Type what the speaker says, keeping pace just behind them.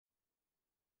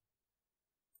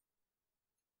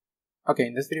Okay,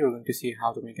 in this video we're going to see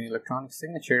how to make an electronic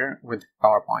signature with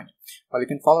PowerPoint. Well, you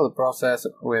can follow the process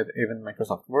with even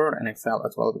Microsoft Word and Excel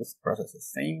as well, because the process is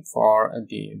the same for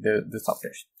the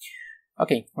softwares.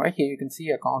 Okay, right here you can see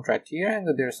a contract here, and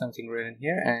there's something written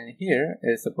here, and here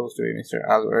is supposed to be Mr.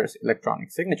 Alvarez's electronic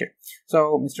signature.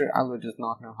 So Mr. Alvarez does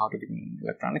not know how to give an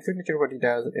electronic signature. What he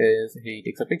does is he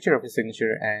takes a picture of his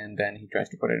signature and then he tries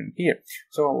to put it in here.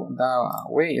 So the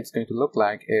way it's going to look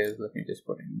like is, let me just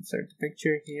insert the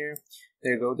picture here.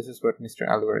 There you go. This is what Mr.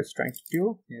 Alvarez is trying to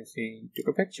do. Is he took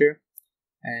a picture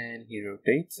and he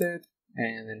rotates it,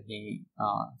 and then he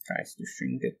tries to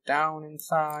shrink it down in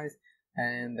size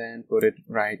and then put it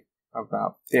right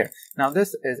about there. Now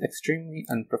this is extremely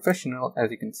unprofessional,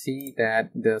 as you can see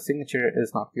that the signature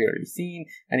is not clearly seen,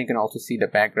 and you can also see the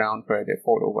background where the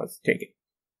photo was taken.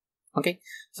 Okay,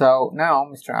 so now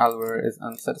Mr. Alvarez is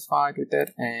unsatisfied with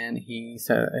it, and he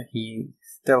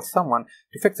tells someone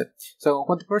to fix it. So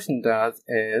what the person does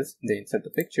is they insert the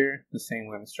picture the same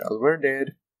way Mr. Alvarez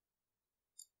did.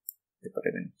 They put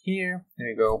it in here. There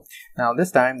you go. Now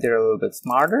this time they're a little bit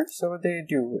smarter. So what they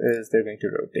do is they're going to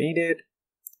rotate it,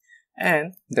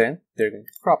 and then they're going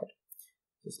to crop it,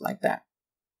 just like that.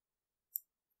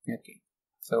 Okay.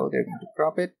 So they're going to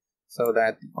crop it so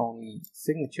that the only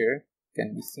signature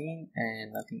can be seen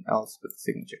and nothing else but the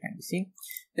signature can be seen.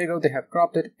 There you go. They have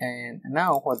cropped it, and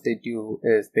now what they do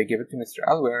is they give it to Mr.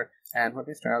 Alvarez, and what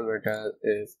Mr. Alvarez does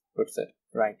is puts it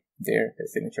right there,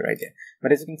 his signature right there.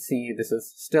 But as you can see, this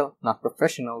is still not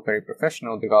professional, very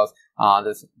professional, because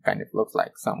this kind of looks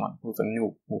like someone who's a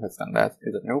noob who has done that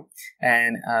is a noob.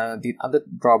 And the other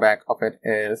drawback of it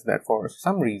is that for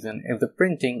some reason, if the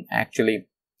printing actually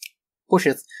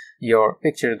pushes your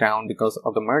picture down because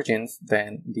of the margins,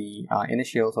 then the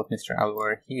initials of Mr.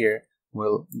 Alvarez here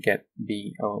will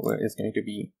is going to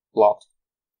be blocked,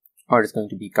 or it's going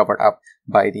to be covered up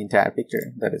by the entire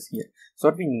picture that is here. So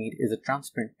what we need is a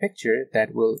transparent picture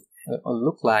that will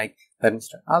look like that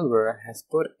Mr. Alvarez has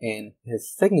put in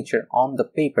his signature on the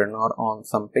paper, not on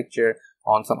some picture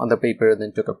on some other paper,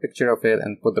 then took a picture of it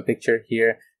and put the picture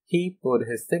here. He put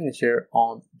his signature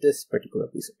on this particular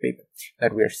piece of paper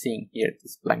that we are seeing here,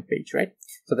 this blank page, right?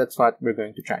 So that's what we're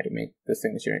going to try to make the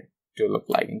signature to look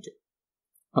like into.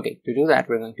 Okay, to do that,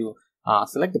 we're going to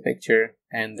select the picture,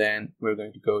 and then we're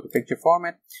going to go to picture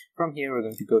format. From here we're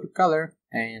going to go to color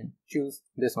and choose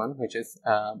this one, which is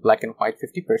black and white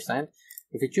 50%.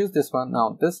 If you choose this one,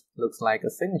 now this looks like a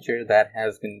signature that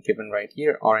has been given right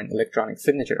here, or an electronic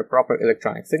signature, a proper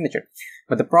electronic signature.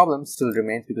 But the problem still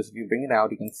remains, because if you bring it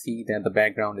out, you can see that the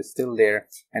background is still there,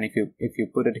 and if you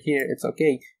put it here, it's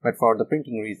okay. But for the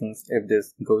printing reasons, if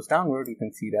this goes downward, you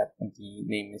can see that the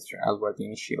name Mr. Alvarez, the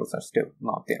initials are still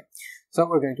not there. So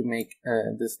we're going to make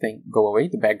this thing go away,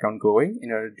 the background go away.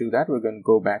 In order to do that, we're going to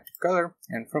go back to color,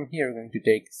 and from here we're going to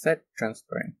take set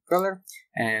transparent color,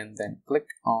 and then click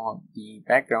on the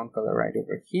background color right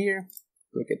over here,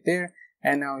 click it there,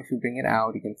 and now if you bring it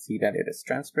out, you can see that it is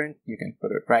transparent. You can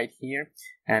put it right here,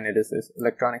 and it is this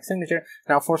electronic signature.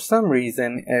 Now for some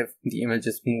reason, if the image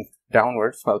is moved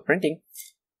downwards while printing,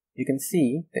 you can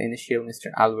see the initial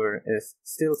Mr. Alvarez is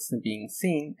still being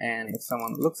seen, and if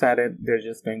someone looks at it, they're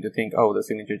just going to think, oh, the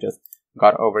signature just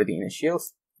got over the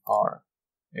initials. Or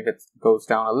if it goes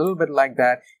down a little bit like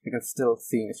that, you can still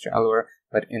see Mr. Alvarez,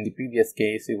 but in the previous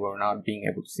case, you were not being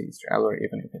able to see Mr. Alvarez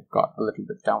even if it got a little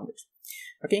bit downwards.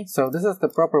 Okay, so this is the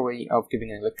proper way of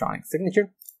giving an electronic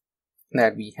signature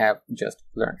that we have just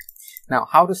learned. Now,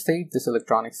 how to save this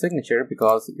electronic signature,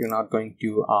 because you're not going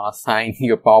to sign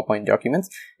your PowerPoint documents,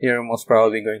 you're most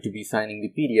probably going to be signing the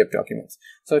PDF documents.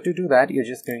 So to do that, you're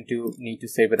just going to need to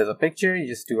save it as a picture. You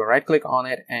just do a right click on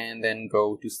it and then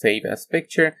go to save as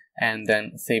picture, and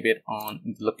then save it on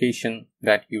the location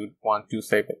that you want to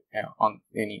save it, on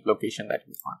any location that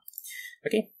you want.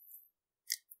 Okay.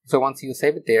 So once you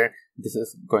save it there, this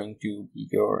is going to be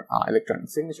your electronic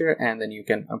signature, and then you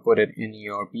can put it in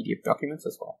your PDF documents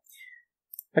as well.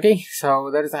 Okay,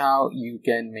 so that is how you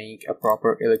can make a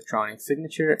proper electronic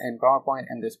signature in PowerPoint,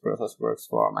 and this process works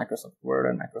for Microsoft Word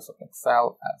and Microsoft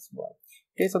Excel as well.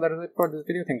 Okay, so that is it for this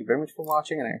video. Thank you very much for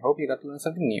watching, and I hope you got to learn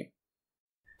something new.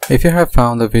 If you have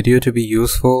found the video to be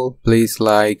useful, please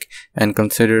like and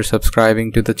consider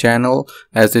subscribing to the channel,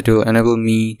 as it will enable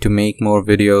me to make more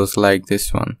videos like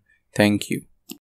this one. Thank you.